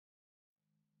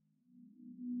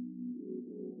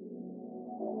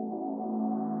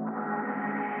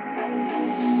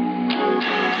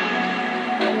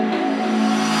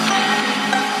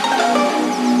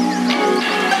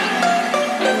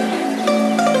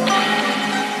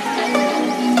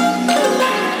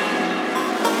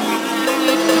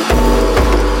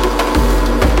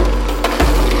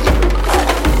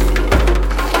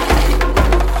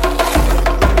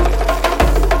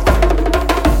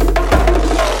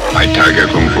Tiger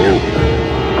Kung Fu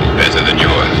is better than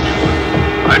yours.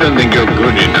 I don't think you're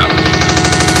good enough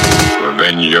to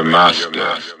avenge your master.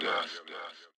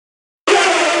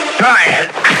 Try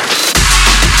it!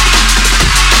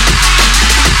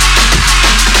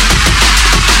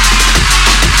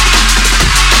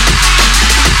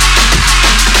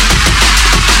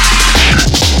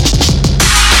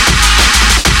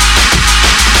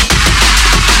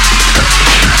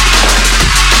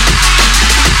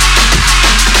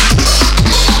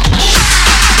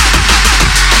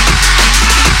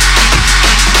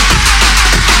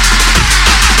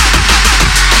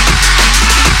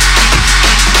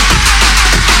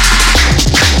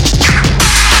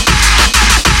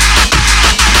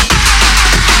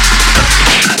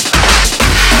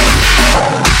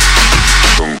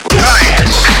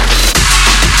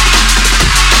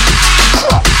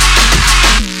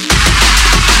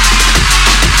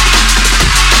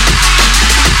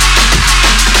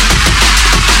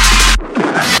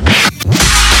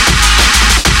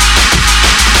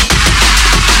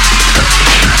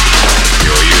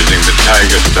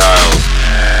 Tiger style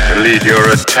to lead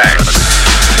your attacks.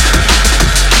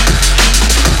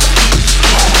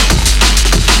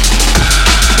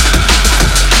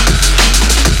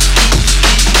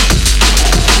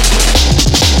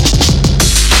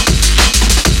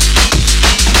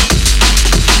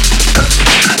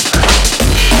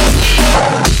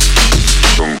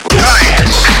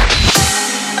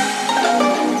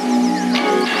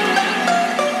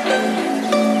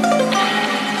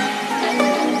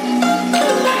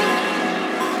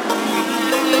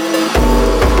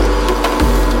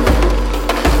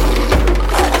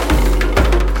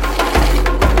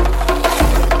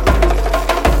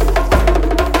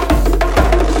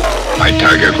 My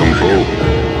Tiger Kung Fu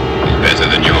is better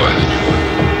than yours.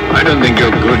 I don't think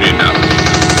you're good enough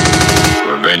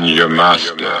to avenge your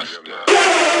master.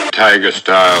 Tiger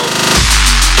style.